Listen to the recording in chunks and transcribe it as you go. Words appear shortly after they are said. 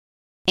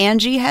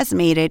Angie has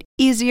made it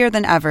easier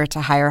than ever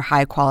to hire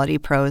high-quality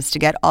pros to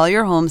get all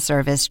your home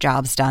service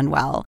jobs done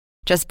well.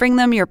 Just bring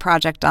them your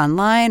project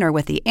online or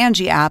with the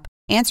Angie app,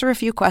 answer a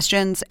few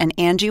questions, and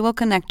Angie will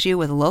connect you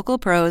with local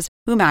pros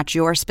who match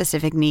your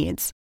specific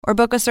needs. Or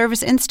book a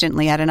service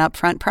instantly at an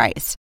upfront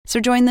price. So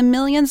join the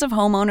millions of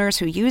homeowners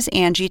who use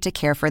Angie to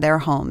care for their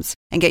homes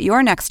and get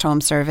your next home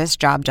service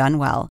job done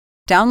well.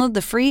 Download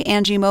the free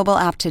Angie mobile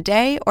app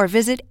today or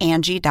visit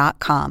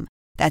Angie.com.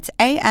 That's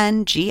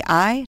ANGI.com.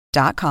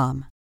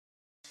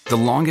 The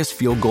longest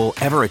field goal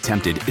ever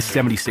attempted is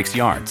 76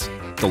 yards.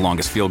 The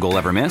longest field goal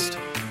ever missed?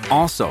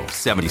 Also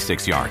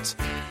 76 yards.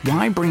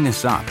 Why bring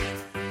this up?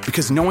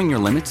 Because knowing your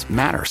limits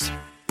matters,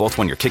 both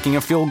when you're kicking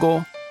a field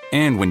goal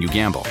and when you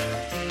gamble.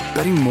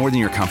 Betting more than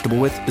you're comfortable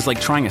with is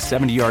like trying a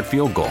 70-yard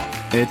field goal.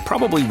 It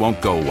probably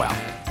won't go well.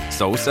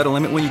 So set a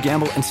limit when you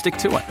gamble and stick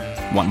to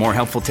it. Want more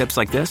helpful tips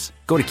like this?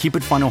 Go to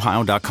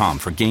keepitfunohio.com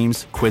for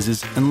games,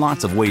 quizzes, and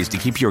lots of ways to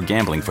keep your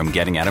gambling from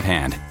getting out of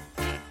hand.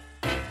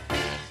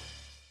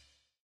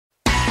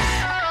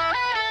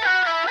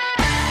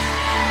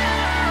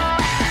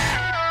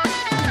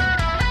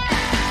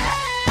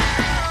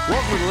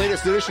 Welcome to the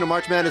latest edition of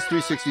March Madness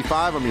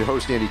 365. I'm your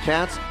host, Andy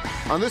Katz.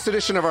 On this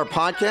edition of our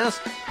podcast,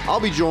 I'll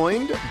be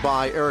joined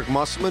by Eric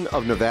Musselman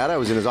of Nevada. I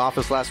was in his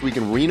office last week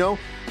in Reno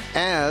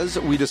as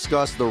we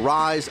discussed the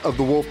rise of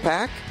the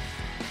Wolfpack.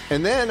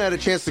 And then I had a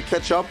chance to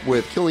catch up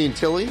with Killian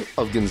Tillie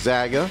of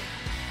Gonzaga,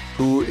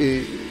 who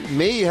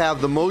may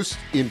have the most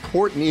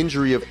important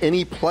injury of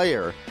any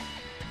player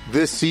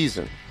this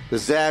season. The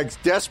Zags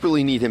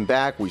desperately need him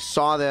back. We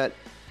saw that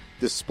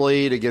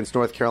displayed against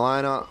North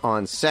Carolina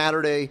on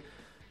Saturday.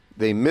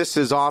 They miss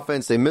his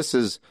offense. They miss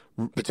his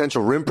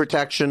potential rim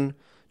protection.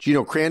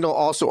 Geno Crandall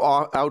also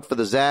out for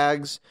the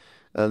Zags.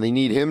 They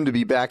need him to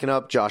be backing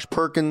up Josh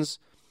Perkins.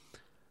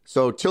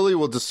 So Tillie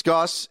will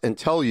discuss and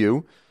tell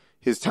you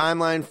his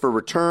timeline for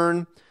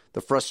return,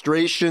 the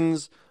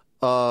frustrations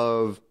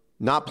of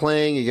not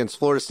playing against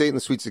Florida State in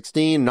the Sweet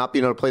 16, not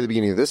being able to play the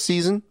beginning of this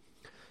season,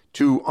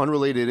 two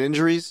unrelated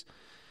injuries.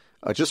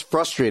 Just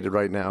frustrated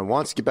right now and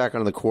wants to get back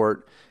onto the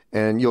court.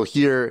 And you'll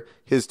hear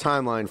his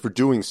timeline for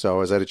doing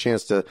so, as I had a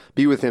chance to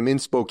be with him in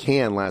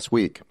Spokane last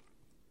week.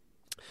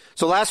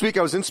 So last week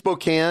I was in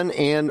Spokane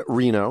and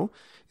Reno,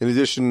 in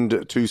addition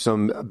to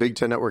some Big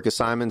Ten Network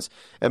assignments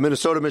at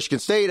Minnesota, Michigan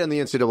State, and the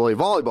NCAA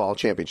Volleyball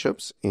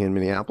Championships in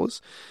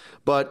Minneapolis.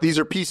 But these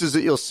are pieces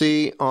that you'll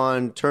see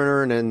on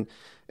Turner and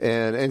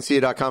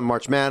NCAA.com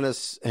March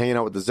Madness, hanging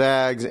out with the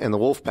Zags and the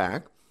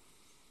Wolfpack.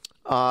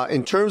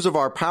 In terms of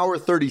our Power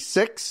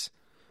 36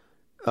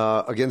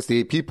 against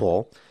the AP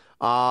poll,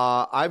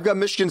 I've got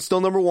Michigan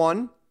still number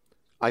one.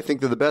 I think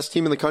they're the best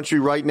team in the country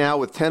right now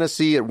with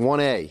Tennessee at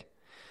 1A.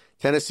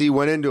 Tennessee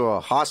went into a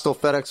hostile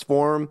FedEx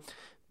Forum,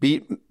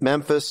 beat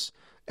Memphis.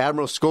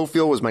 Admiral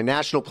Schofield was my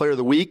National Player of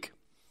the Week.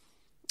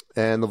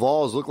 And the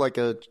Vols look like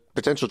a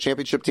potential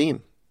championship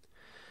team.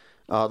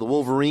 The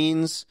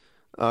Wolverines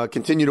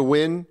continue to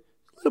win.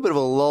 A little bit of a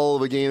lull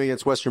of a game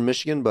against Western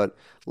Michigan, but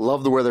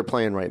love the way they're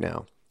playing right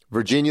now.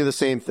 Virginia, the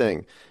same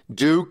thing.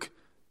 Duke,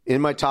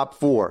 in my top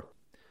four.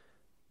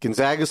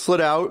 Gonzaga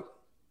slid out.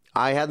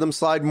 I had them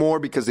slide more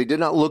because they did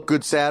not look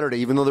good Saturday,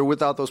 even though they're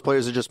without those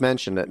players I just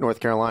mentioned at North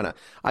Carolina.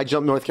 I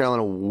jumped North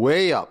Carolina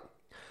way up,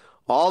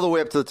 all the way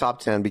up to the top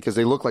 10 because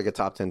they look like a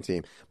top 10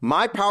 team.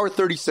 My Power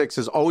 36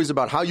 is always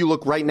about how you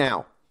look right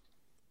now.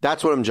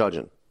 That's what I'm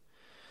judging.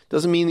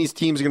 Doesn't mean these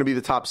teams are going to be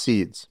the top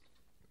seeds.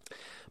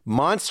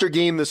 Monster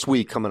game this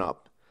week coming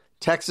up.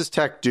 Texas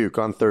Tech Duke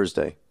on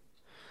Thursday.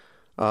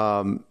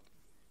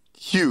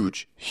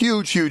 Huge.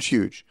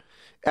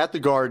 At the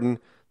Garden.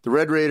 The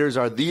Red Raiders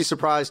are the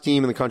surprise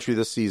team in the country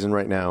this season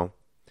right now.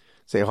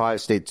 Say Ohio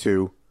State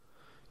 2,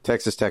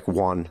 Texas Tech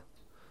 1.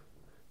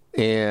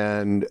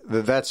 And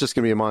that's just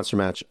going to be a monster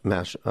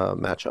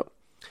matchup.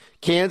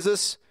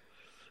 Kansas,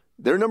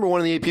 they're number one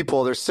in the AP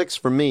poll. They're 6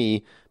 for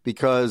me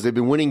because they've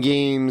been winning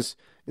games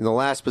in the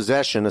last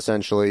possession,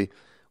 essentially,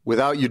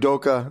 without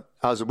Udoka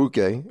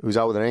Azubuike, who's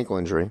out with an ankle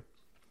injury.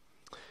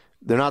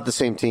 They're not the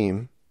same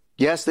team.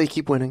 Yes, they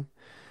keep winning,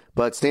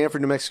 but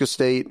Stanford, New Mexico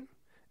State,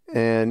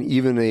 and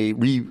even I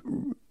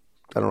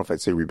don't know if I'd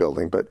say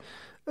rebuilding, but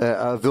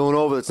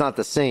Villanova, it's not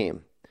the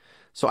same.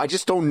 So I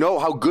just don't know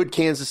how good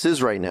Kansas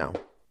is right now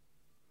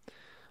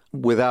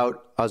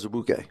without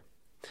Azubuike.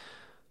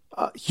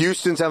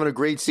 Houston's having a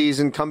great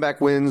season. Comeback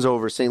wins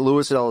over St.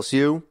 Louis at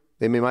LSU.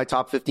 They made my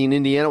top 15.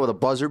 Indiana with a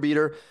buzzer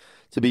beater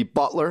to beat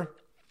Butler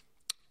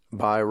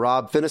by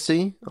Rob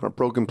Finney on a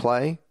broken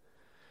play.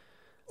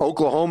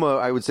 Oklahoma,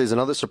 I would say, is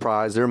another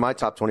surprise. They're in my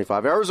top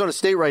 25. Arizona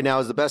State right now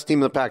is the best team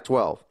in the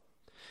Pac-12.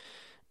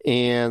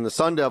 And the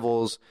Sun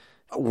Devils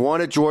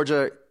won at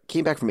Georgia,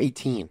 came back from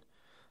 18.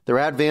 They're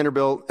at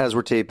Vanderbilt as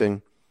we're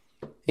taping,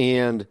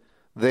 and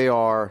they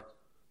are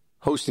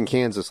hosting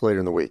Kansas later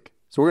in the week.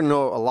 So we're going to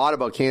know a lot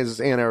about Kansas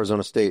and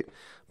Arizona State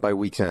by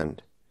week's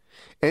end.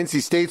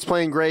 NC State's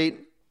playing great.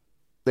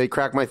 They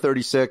cracked my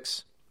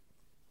 36.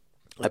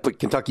 I put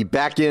Kentucky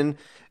back in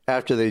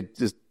after they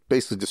just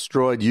basically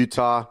destroyed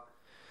Utah.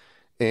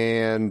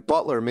 And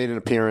Butler made an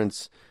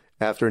appearance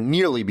after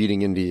nearly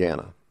beating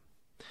Indiana.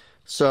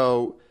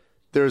 So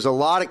there's a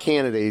lot of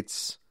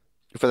candidates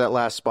for that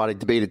last spot. I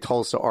debated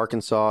Tulsa,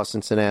 Arkansas,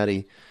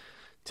 Cincinnati,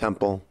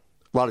 Temple.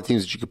 A lot of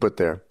teams that you could put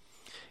there.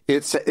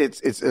 It's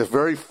a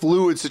very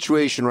fluid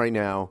situation right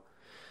now,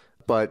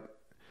 but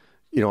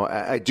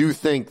I do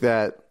think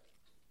that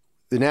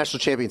the national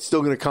champion is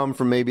still going to come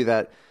from maybe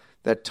that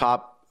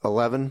top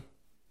 11.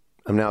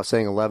 I'm now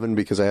saying 11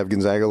 because I have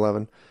Gonzaga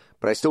 11,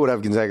 but I still would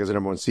have Gonzaga as the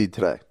number 1 seed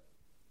today.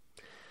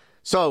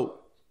 So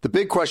the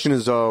big question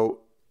is, though,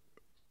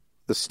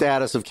 the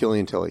status of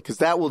Killian Tillie, because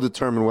that will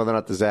determine whether or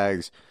not the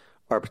Zags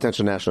are a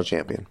potential national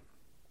champion.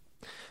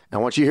 And I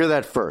want you to hear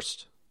that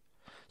first.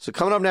 So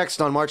coming up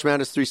next on March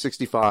Madness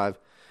 365,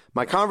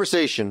 my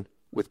conversation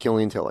with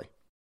Killian Tillie.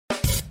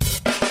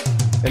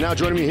 And now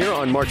joining me here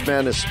on March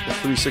Madness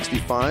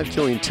 365,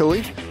 Killian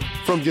Tillie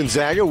from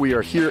Gonzaga. We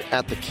are here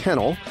at the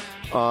Kennel.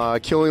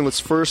 Killian, let's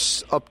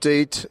first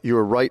update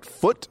your right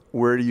foot.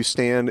 Where do you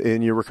stand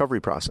in your recovery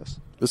process?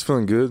 It's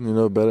feeling good,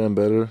 better and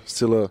better.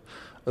 Still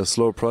a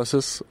slow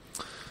process.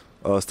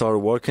 Started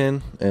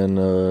working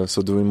and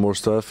so doing more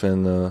stuff,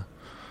 and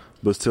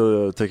but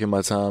still taking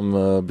my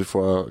time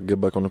before I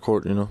get back on the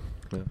court, Yeah.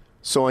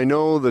 So I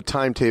know the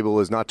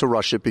timetable is not to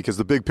rush it because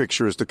the big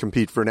picture is to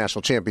compete for a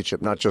national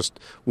championship, not just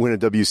win a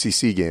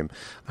WCC game.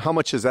 How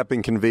much has that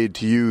been conveyed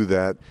to you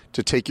that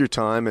to take your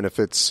time, and if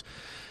it's,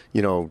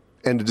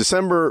 end of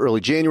December, early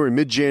January,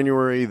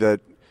 mid-January, that,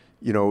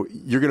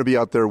 you're going to be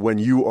out there when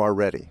you are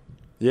ready?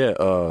 Yeah,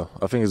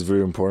 I think it's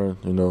very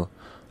important,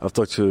 I've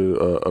talked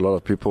to a lot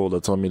of people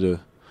that told me to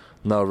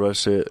not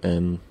rush it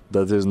and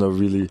that there's no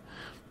really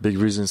big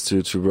reasons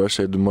to rush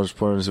it. The most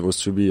important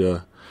was to be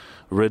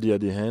ready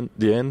at the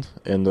end.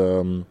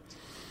 And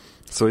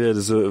so, yeah,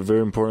 it's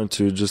very important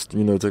to just,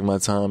 take my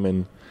time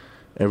and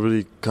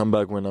really come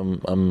back when I'm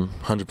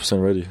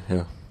 100% ready,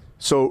 yeah.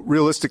 So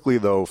realistically,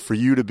 though, for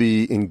you to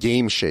be in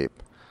game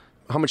shape,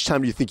 how much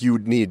time do you think you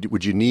would need?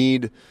 Would you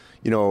need,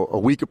 a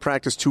week of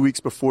practice, 2 weeks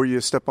before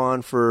you step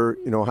on for,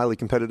 a highly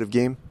competitive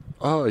game?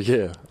 Oh,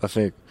 yeah, I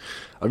think.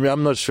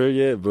 I'm not sure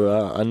yet,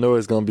 but I know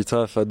it's going to be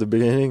tough at the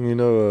beginning.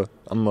 I'm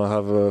going to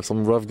have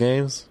some rough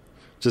games,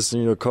 just,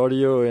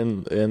 cardio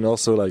and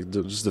also,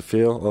 just the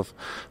feel of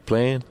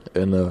playing.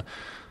 And,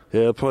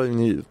 yeah, I'll probably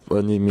need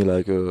me,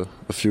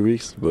 a few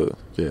weeks, but,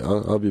 yeah,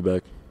 I'll be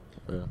back.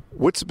 Yeah.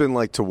 What's it been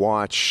like to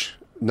watch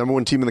number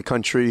 1 team in the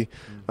country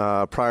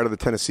prior to the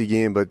Tennessee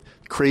game, but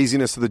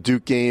craziness of the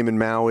Duke game in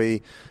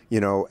Maui,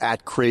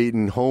 at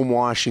Creighton, home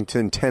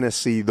Washington,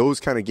 Tennessee, those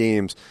kind of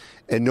games,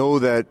 and know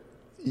that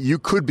you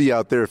could be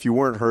out there if you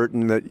weren't hurt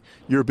and that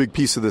you're a big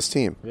piece of this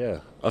team? Yeah,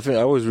 I think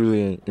I was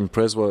really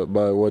impressed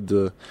by what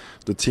the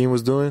team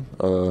was doing,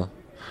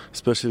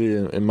 especially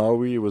in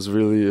Maui. It was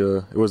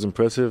really it was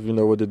impressive,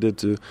 what they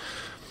did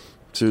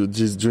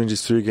during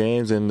these 3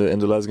 games and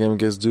the last game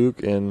against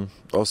Duke, and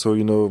also,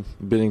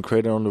 beating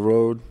Creighton on the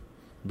road,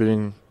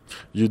 beating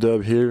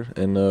UW here,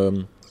 and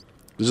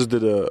they just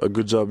did a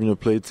good job,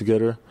 played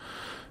together,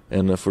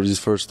 and for these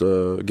first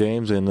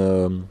games,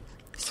 and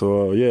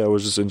so yeah, I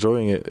was just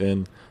enjoying it,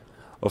 and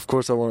of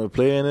course I wanted to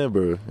play in it,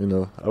 but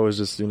I was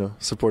just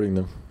supporting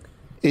them.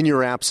 In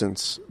your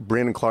absence,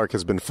 Brandon Clark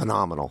has been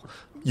phenomenal.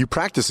 You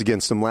practiced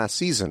against him last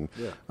season.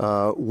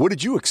 Yeah. What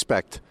did you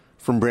expect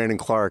from Brandon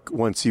Clark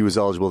once he was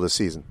eligible this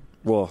season?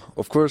 Well,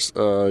 of course,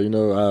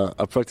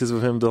 I practiced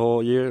with him the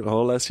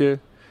whole last year,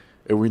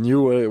 and we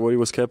knew what he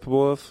was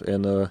capable of,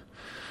 and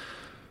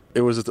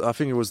I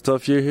think it was a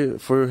tough year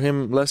for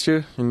him last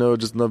year,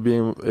 just not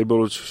being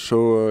able to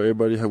show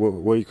everybody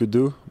what he could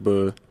do,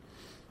 but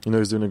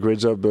he's doing a great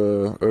job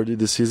early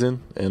this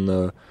season, and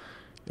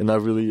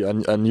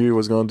I knew he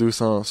was going to do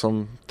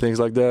some things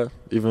like that,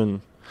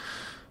 even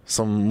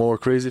some more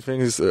crazy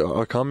things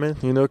are coming,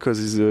 because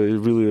he's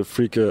really a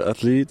freak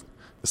athlete.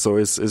 So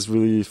it's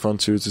really fun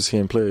to see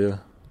him play, yeah.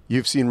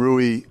 You've seen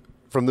Rui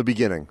from the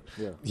beginning.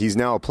 Yeah. He's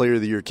now a Player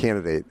of the Year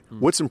candidate.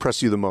 What's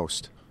impressed you the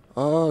most?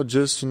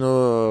 Just,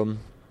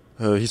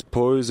 his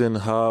poise and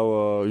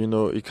how,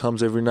 he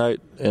comes every night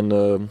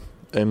and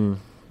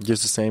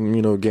gives the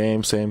same,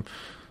 game, same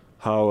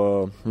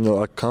how,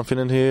 how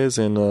confident he is.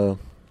 And,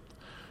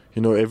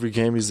 every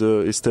game he's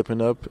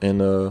stepping up.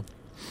 And,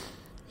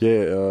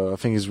 I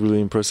think it's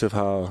really impressive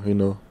how,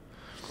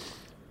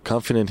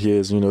 confident he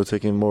is,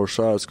 taking more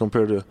shots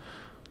compared to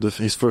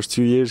his first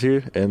 2 years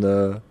here. And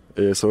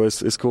so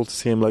it's cool to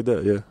see him like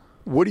that, yeah.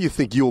 What do you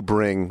think you'll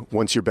bring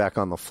once you're back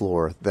on the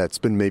floor that's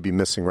been maybe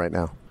missing right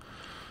now?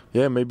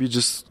 Yeah, maybe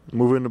just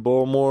moving the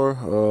ball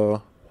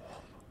more.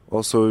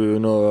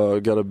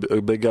 Also, got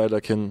a big guy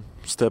that can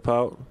step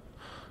out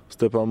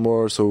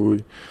more. So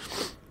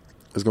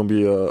it's going to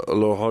be a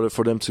little harder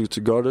for them to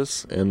guard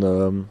us.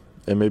 And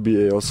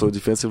maybe also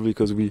defensively,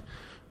 because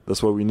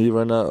that's what we need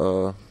right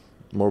now.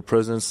 More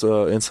presence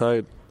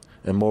inside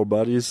and more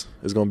bodies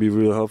is going to be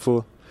really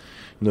helpful.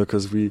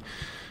 Because we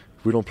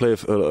don't play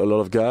a lot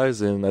of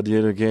guys, and at the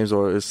end of the games,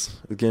 it's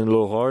getting a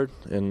little hard.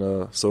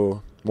 And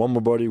so one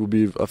more body would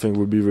be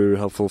very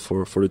helpful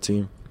for the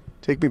team.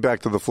 Take me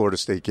back to the Florida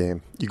State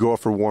game. You go off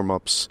for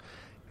warm-ups,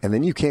 and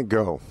then you can't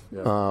go,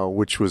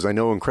 which was, I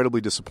know, incredibly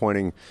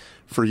disappointing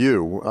for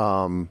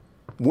you.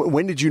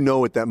 When did you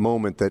know at that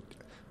moment that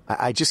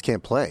I just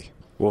can't play?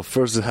 Well,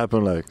 first it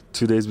happened like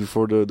 2 days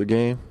before the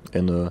game,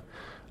 and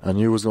I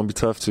knew it was going to be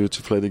tough to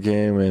play the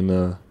game,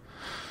 and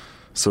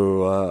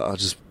so I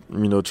just,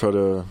 try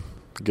to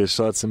get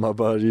shots in my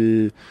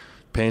body,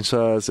 paint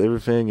shots,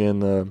 everything,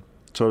 and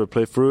try to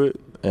play through it.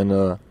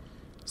 And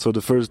so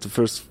the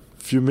first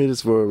few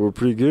minutes were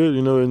pretty good,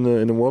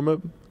 in the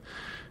warm-up.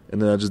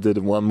 And then I just did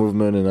one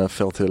movement, and I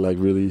felt it like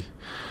really,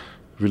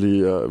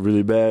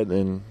 really bad,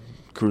 and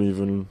couldn't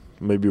even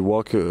maybe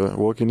walk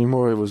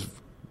anymore. It was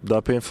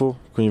that painful.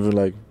 Couldn't even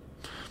like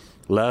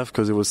laugh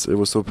because it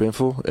was so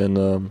painful,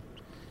 and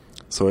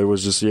so it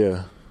was just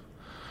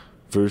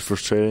very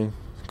frustrating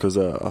because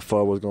I thought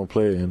I was gonna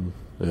play, and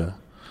yeah.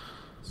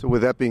 So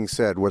with that being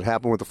said, what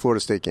happened with the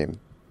Florida State game,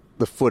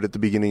 the foot at the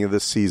beginning of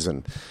this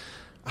season?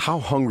 How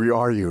hungry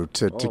are you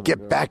to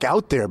get back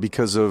out there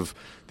because of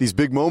these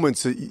big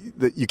moments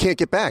that you can't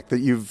get back, that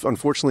you've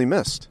unfortunately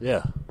missed?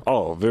 Yeah.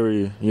 Oh,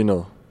 very, I'm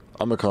going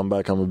to come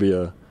back. I'm going to be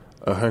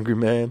a hungry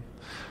man.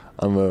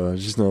 I'm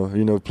just,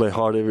 play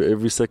hard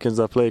every second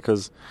I play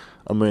because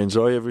I'm going to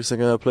enjoy every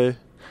second I play.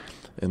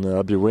 And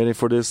I'll be waiting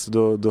for this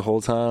the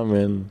whole time,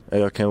 and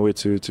I can't wait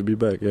to be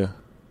back, yeah.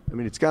 I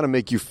mean, it's got to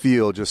make you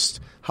feel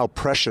just how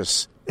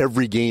precious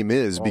every game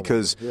is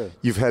because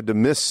you've had to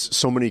miss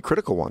so many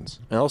critical ones.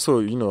 And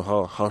also,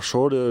 how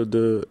short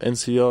the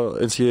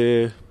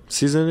NCAA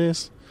season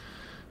is.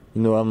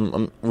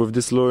 I'm with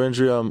this lower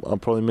injury, I'm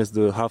probably missed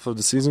the half of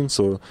the season,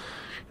 so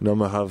I'm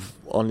gonna have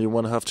only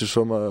one half to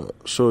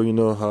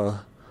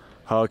show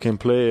how I can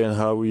play and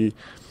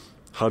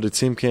how the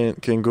team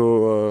can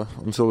go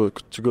until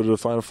to go to the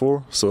Final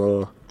Four.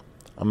 So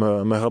I'm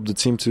gonna help the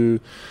team to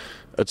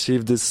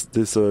achieve this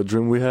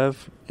dream we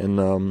have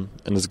and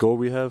this goal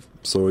we have.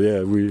 So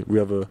we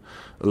have a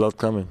lot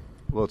coming.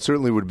 Well, it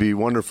certainly would be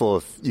wonderful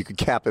if you could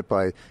cap it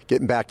by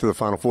getting back to the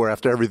Final Four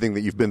after everything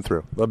that you've been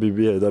through. That'd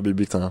be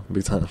big time.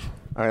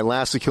 All right,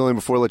 lastly, Killian,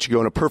 before I let you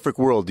go, in a perfect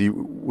world,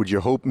 would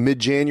you hope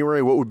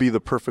mid-January? What would be the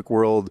perfect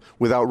world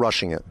without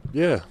rushing it?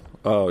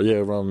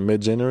 Around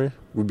mid-January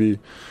would be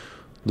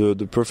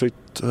the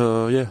perfect.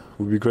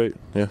 Would be great.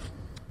 Yeah.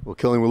 Well,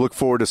 Killian, we look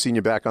forward to seeing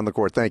you back on the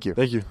court. Thank you.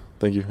 Thank you.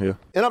 Yeah.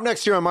 And up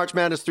next here on March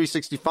Madness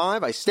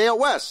 365, I stay out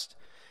west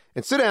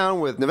and sit down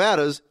with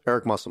Nevada's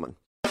Eric Musselman.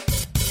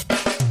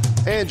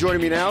 And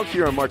joining me now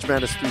here on March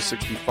Madness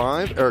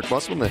 365, Eric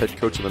Musselman, the head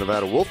coach of the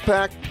Nevada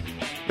Wolfpack.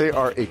 They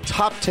are a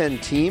top 10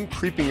 team,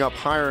 creeping up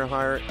higher and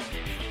higher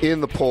in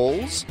the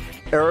polls.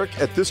 Eric,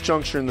 at this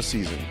juncture in the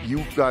season,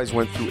 you guys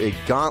went through a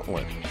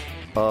gauntlet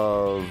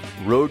of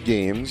road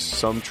games,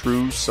 some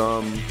true,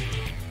 some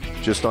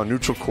just on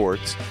neutral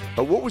courts.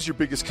 What was your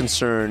biggest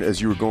concern as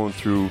you were going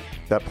through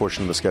that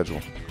portion of the schedule?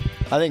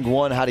 I think,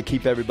 one, how to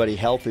keep everybody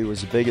healthy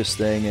was the biggest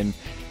thing. And,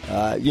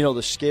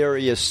 the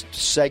scariest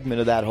segment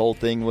of that whole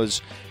thing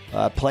was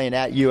playing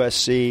at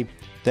USC,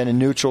 then a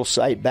neutral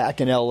site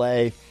back in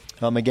L.A.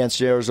 Against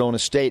Arizona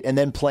State, and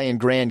then playing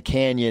Grand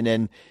Canyon.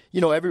 And,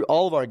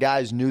 all of our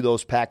guys knew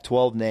those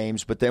Pac-12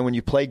 names, but then when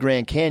you play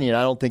Grand Canyon,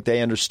 I don't think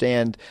they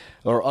understand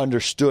or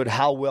understood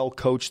how well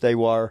coached they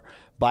were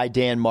by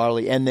Dan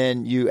Marley. And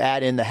then you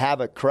add in the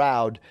Havoc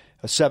crowd,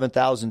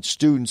 7,000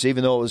 students,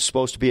 even though it was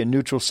supposed to be a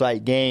neutral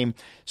site game.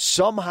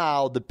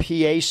 Somehow the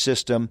PA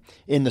system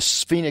in the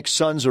Phoenix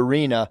Suns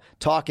arena,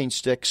 talking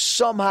sticks,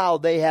 somehow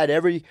they had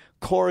every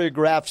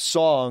choreographed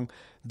song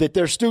that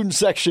their student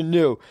section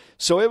knew.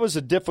 So it was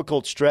a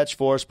difficult stretch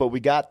for us, but we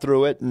got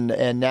through it,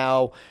 and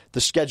now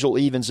the schedule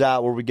evens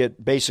out where we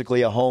get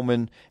basically a home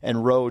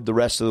and road the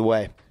rest of the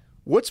way.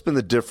 What's been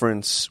the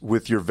difference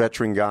with your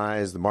veteran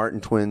guys, the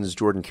Martin twins,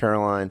 Jordan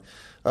Caroline,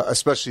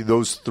 especially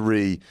those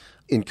three,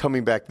 in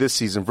coming back this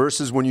season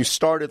versus when you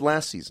started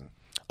last season?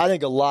 I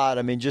think a lot.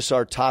 I mean, just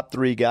our top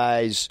three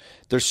guys,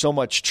 there's so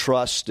much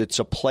trust. It's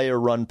a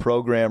player-run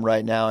program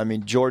right now. I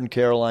mean, Jordan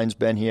Caroline's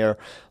been here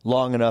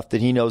long enough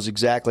that he knows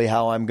exactly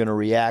how I'm going to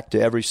react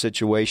to every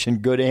situation,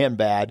 good and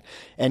bad.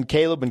 And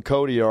Caleb and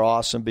Cody are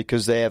awesome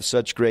because they have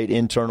such great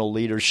internal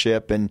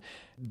leadership. And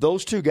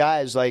those two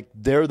guys,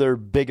 they're their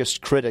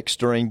biggest critics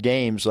during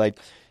games.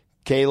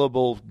 Caleb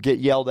will get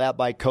yelled at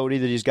by Cody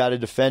that he's got to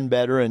defend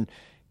better, and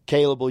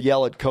Caleb will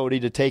yell at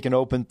Cody to take an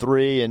open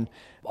three. And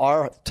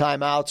our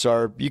timeouts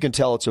are, you can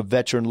tell it's a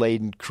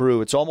veteran-laden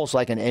crew. It's almost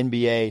like an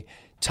NBA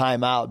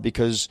timeout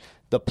because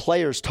the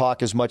players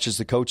talk as much as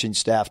the coaching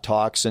staff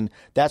talks, and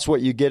that's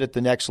what you get at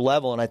the next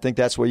level, and I think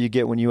that's what you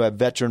get when you have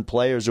veteran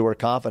players who are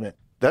confident.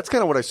 That's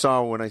kind of what I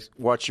saw when I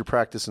watched you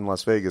practice in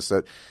Las Vegas,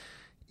 that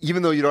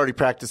even though you'd already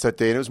practiced that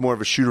day, and it was more of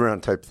a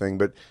shoot-around type thing,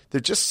 but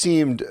there just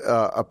seemed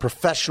a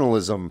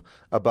professionalism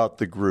about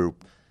the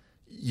group.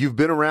 You've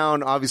been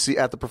around, obviously,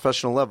 at the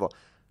professional level.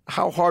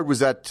 How hard was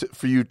that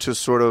for you to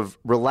sort of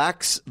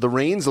relax the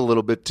reins a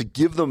little bit to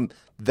give them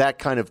that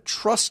kind of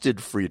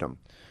trusted freedom?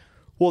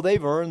 Well,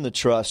 they've earned the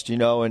trust,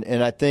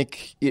 and I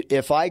think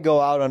if I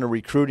go out on a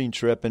recruiting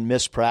trip and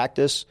miss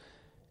practice,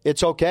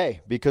 it's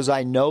okay because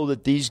I know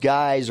that these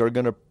guys are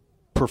going to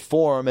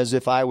perform as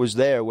if I was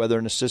there, whether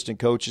an assistant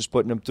coach is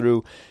putting them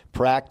through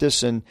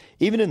practice. And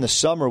even in the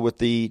summer with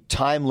the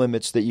time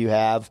limits that you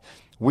have,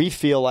 we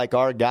feel like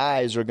our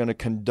guys are going to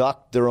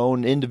conduct their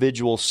own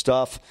individual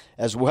stuff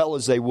as well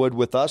as they would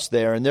with us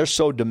there, and they're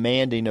so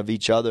demanding of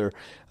each other,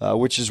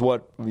 which is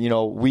what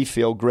we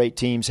feel great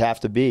teams have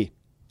to be.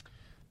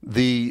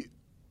 The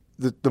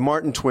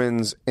Martin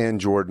twins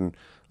and Jordan,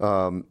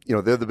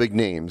 they're the big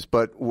names.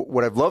 But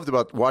what I've loved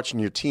about watching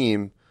your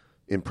team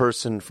in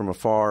person from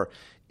afar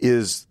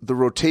is the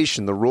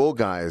rotation, the role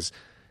guys.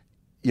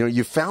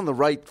 You found the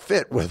right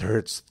fit, whether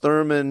it's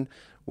Thurman,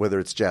 whether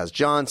it's Jazz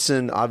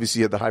Johnson. Obviously,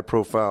 you had the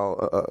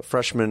high-profile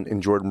freshman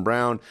in Jordan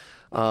Brown.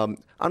 I'm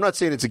not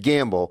saying it's a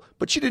gamble,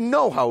 but you didn't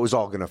know how it was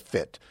all going to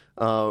fit.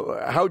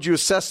 How would you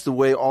assess the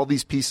way all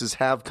these pieces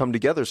have come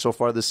together so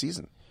far this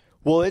season?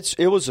 Well,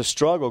 it was a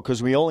struggle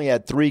because we only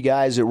had 3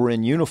 guys that were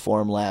in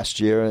uniform last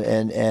year,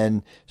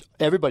 and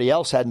everybody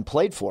else hadn't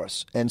played for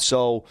us. And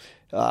so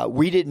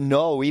we didn't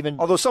know even.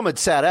 Although some had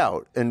sat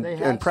out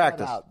and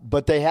practiced.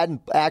 But they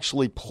hadn't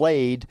actually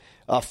played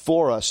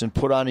for us and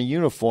put on a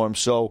uniform.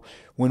 So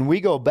when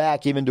we go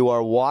back even to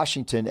our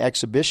Washington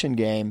exhibition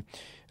game,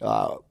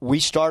 we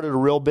started a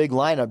real big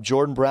lineup.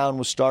 Jordan Brown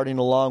was starting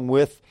along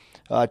with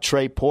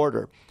Trey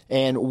Porter.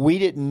 And we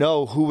didn't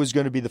know who was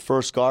going to be the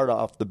first guard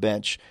off the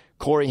bench.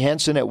 Corey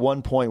Henson at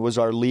one point was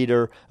our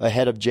leader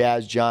ahead of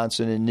Jazz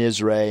Johnson and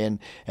Nizre.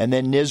 And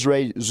then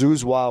Nizre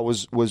Zuzwa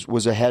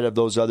was ahead of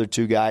those other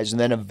 2 guys. And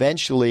then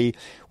eventually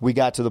we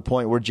got to the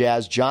point where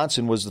Jazz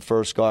Johnson was the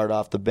first guard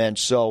off the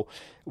bench. So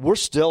we're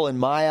still, in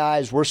my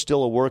eyes, we're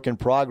still a work in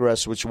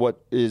progress, which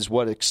is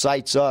what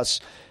excites us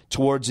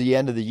towards the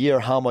end of the year,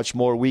 how much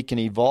more we can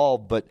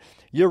evolve. But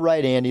you're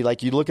right, Andy.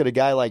 Like, you look at a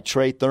guy like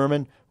Trey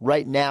Thurman,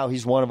 right now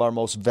he's one of our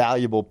most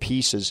valuable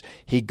pieces.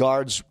 He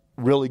guards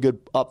really good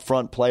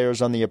up-front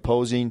players on the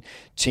opposing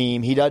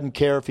team. He doesn't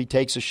care if he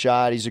takes a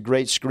shot. He's a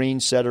great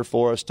screen setter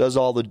for us, does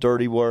all the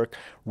dirty work,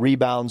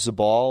 rebounds the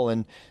ball.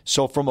 And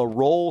so from a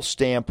role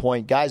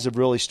standpoint, guys have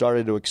really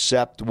started to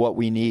accept what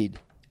we need.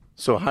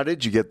 So how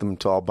did you get them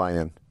to all buy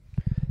in?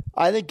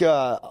 I think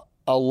a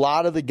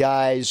lot of the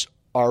guys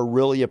are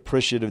really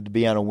appreciative to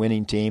be on a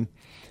winning team.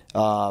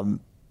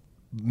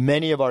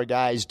 Many of our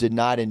guys did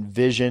not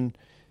envision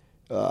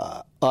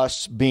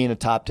us being a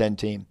top 10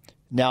 team.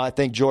 Now, I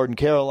think Jordan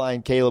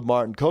Caroline, Caleb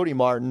Martin, Cody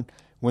Martin,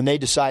 when they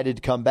decided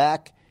to come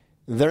back,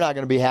 they're not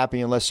going to be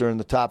happy unless they're in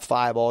the top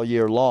 5 all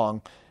year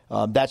long.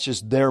 That's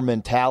just their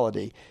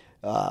mentality.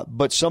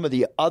 But some of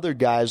the other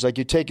guys, like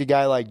you take a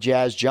guy like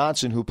Jazz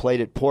Johnson who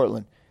played at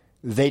Portland,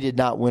 they did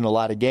not win a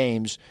lot of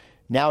games.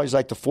 Now he's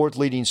like the 4th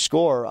leading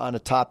scorer on a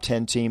top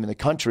 10 team in the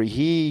country.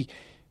 He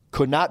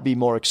could not be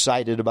more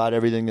excited about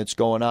everything that's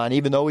going on,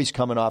 even though he's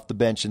coming off the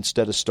bench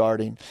instead of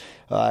starting.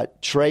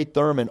 Trey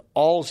Thurman,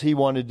 all he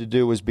wanted to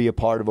do was be a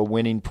part of a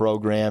winning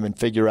program and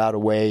figure out a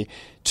way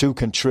to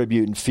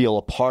contribute and feel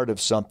a part of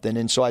something.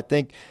 And so I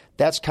think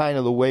that's kind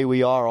of the way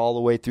we are all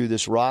the way through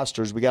this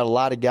roster. We got a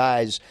lot of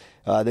guys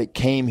that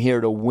came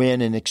here to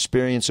win and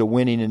experience a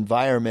winning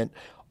environment,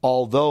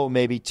 although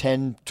maybe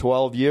 10,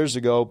 12 years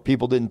ago,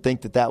 people didn't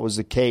think that was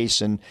the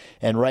case. And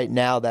right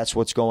now, that's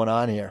what's going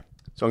on here.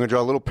 So I'm going to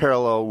draw a little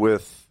parallel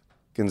with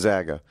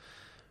Gonzaga.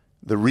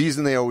 The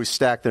reason they always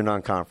stack their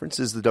non-conference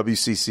is the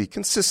WCC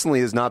consistently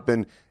has not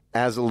been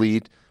as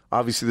elite.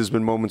 Obviously, there's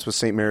been moments with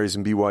St. Mary's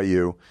and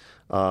BYU,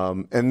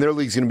 and their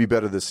league's going to be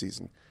better this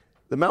season.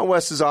 The Mountain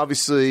West is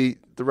obviously,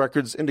 the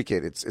records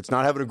indicate it's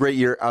not having a great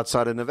year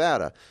outside of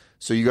Nevada.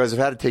 So you guys have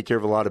had to take care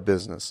of a lot of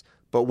business.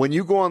 But when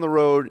you go on the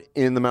road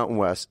in the Mountain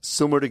West,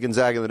 similar to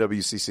Gonzaga and the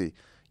WCC,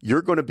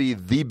 you're going to be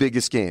the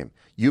biggest game.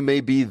 You may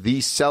be the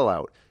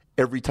sellout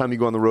every time you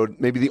go on the road,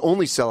 maybe the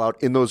only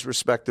sellout in those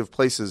respective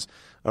places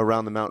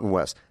around the Mountain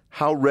West.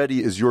 How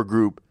ready is your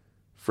group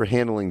for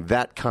handling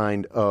that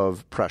kind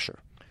of pressure?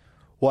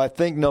 Well, I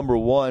think, number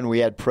one, we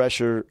had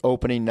pressure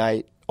opening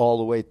night all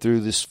the way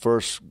through this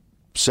first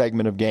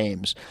segment of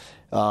games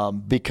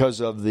because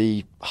of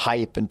the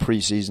hype and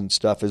preseason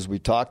stuff, as we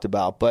talked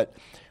about. But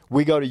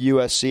we go to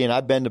USC, and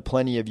I've been to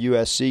plenty of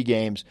USC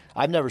games.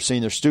 I've never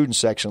seen their student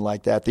section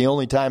like that. The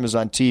only time is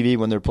on TV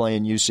when they're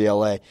playing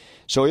UCLA.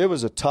 So it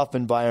was a tough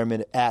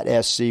environment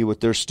at SC with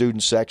their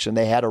student section.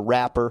 They had a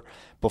rapper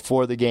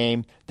before the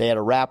game. They had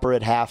a rapper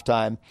at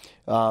halftime.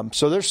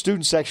 So their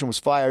student section was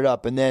fired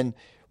up. And then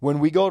when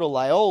we go to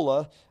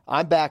Loyola,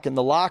 I'm back in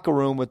the locker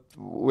room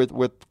with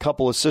a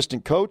couple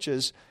assistant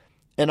coaches,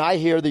 and I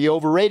hear the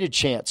overrated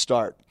chant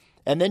start.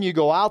 And then you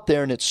go out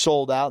there, and it's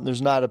sold out,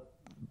 and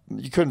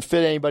you couldn't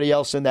fit anybody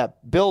else in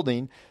that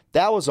building.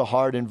 That was a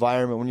hard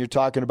environment when you're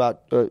talking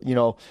about,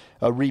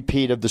 a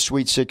repeat of the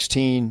Sweet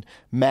 16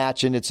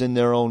 match, and it's in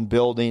their own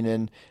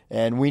building.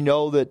 And we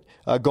know that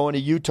going to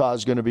Utah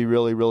is going to be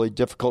really, really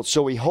difficult.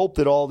 So we hope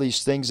that all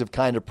these things have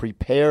kind of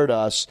prepared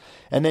us.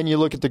 And then you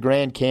look at the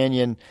Grand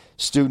Canyon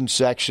student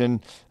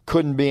section,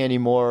 couldn't be any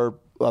more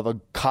of a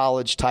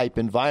college-type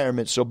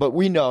environment. But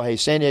we know, hey,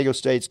 San Diego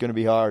State's going to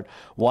be hard.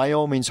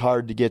 Wyoming's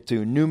hard to get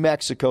to. New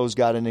Mexico's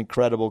got an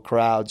incredible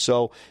crowd.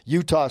 So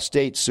Utah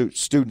State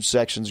student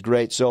section's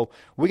great. So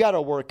we got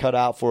our work cut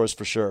out for us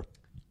for sure.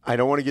 I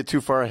don't want to get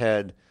too far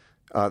ahead.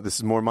 This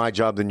is more my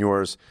job than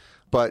yours.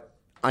 But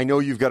I know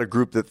you've got a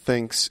group that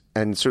thinks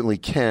and certainly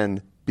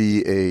can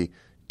be a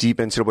deep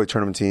NCAA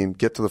tournament team,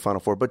 get to the Final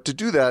Four. But to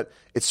do that,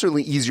 it's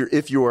certainly easier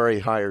if you are a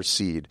higher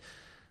seed.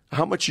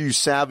 How much are you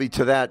savvy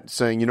to that,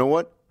 saying, you know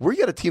what, we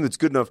got a team that's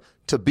good enough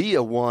to be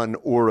a 1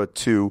 or a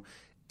 2,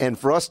 and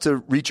for us to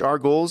reach our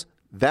goals,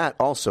 that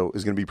also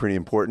is going to be pretty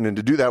important. And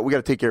to do that, we got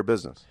to take care of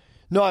business.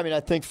 No, I mean, I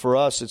think for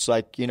us, it's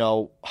like,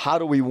 how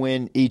do we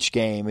win each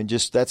game? And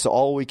just that's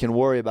all we can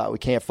worry about. We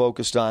can't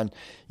focus on,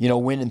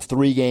 winning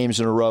 3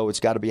 games in a row. It's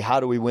got to be how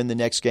do we win the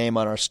next game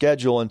on our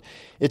schedule. And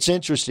it's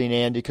interesting,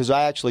 Andy, because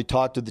I actually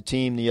talked to the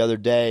team the other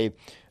day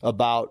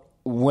about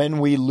when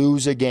we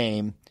lose a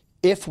game,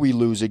 if we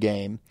lose a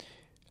game,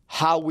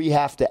 how we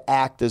have to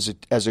act as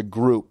a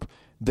group,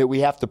 that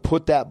we have to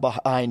put that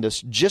behind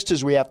us just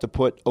as we have to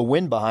put a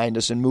win behind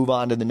us and move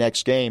on to the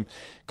next game.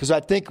 Because I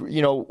think,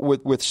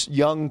 with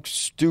young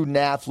student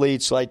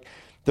athletes, like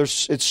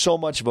it's so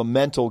much of a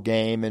mental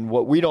game. And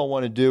what we don't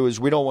want to do is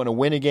we don't want to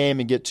win a game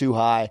and get too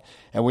high.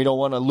 And we don't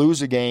want to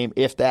lose a game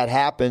if that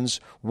happens,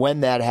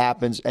 when that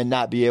happens, and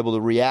not be able to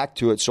react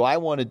to it. So I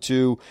wanted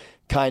to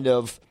kind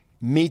of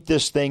meet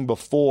this thing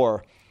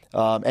before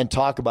and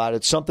talk about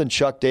it. Something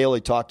Chuck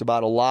Daly talked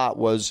about a lot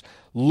was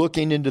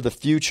looking into the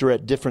future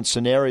at different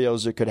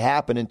scenarios that could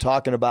happen and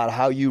talking about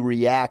how you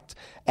react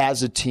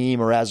as a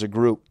team or as a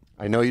group.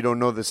 I know you don't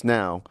know this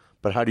now,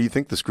 but how do you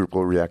think this group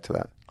will react to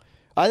that?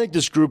 I think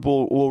this group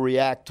will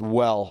react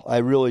well. I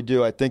really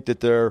do. I think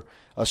that they're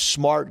a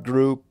smart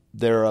group.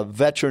 They're a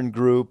veteran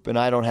group, and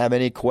I don't have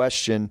any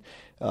question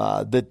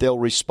that they'll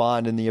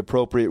respond in the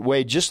appropriate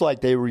way, just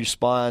like they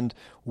respond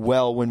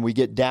well when we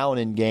get down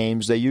in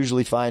games. They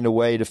usually find a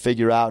way to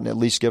figure out and at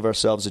least give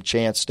ourselves a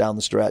chance down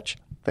the stretch.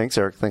 Thanks,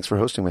 Eric. Thanks for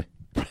hosting me.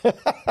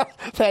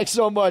 Thanks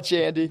so much,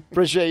 Andy.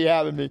 Appreciate you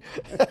having me.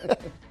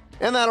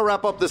 And that'll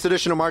wrap up this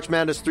edition of March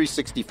Madness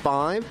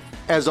 365.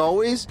 As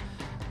always,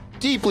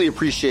 deeply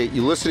appreciate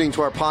you listening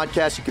to our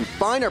podcast. You can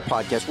find our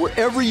podcast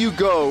wherever you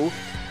go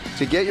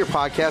to get your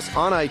podcast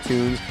on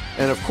iTunes.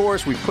 And, of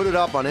course, we put it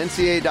up on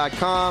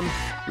NCAA.com.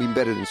 We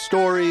embed it in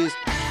stories.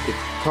 It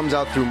comes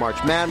out through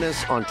March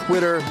Madness on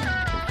Twitter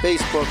and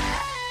Facebook.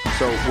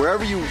 So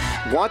wherever you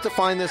want to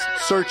find this,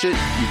 search it.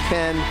 You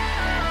can.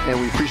 And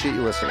we appreciate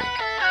you listening.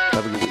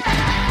 Have a good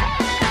week.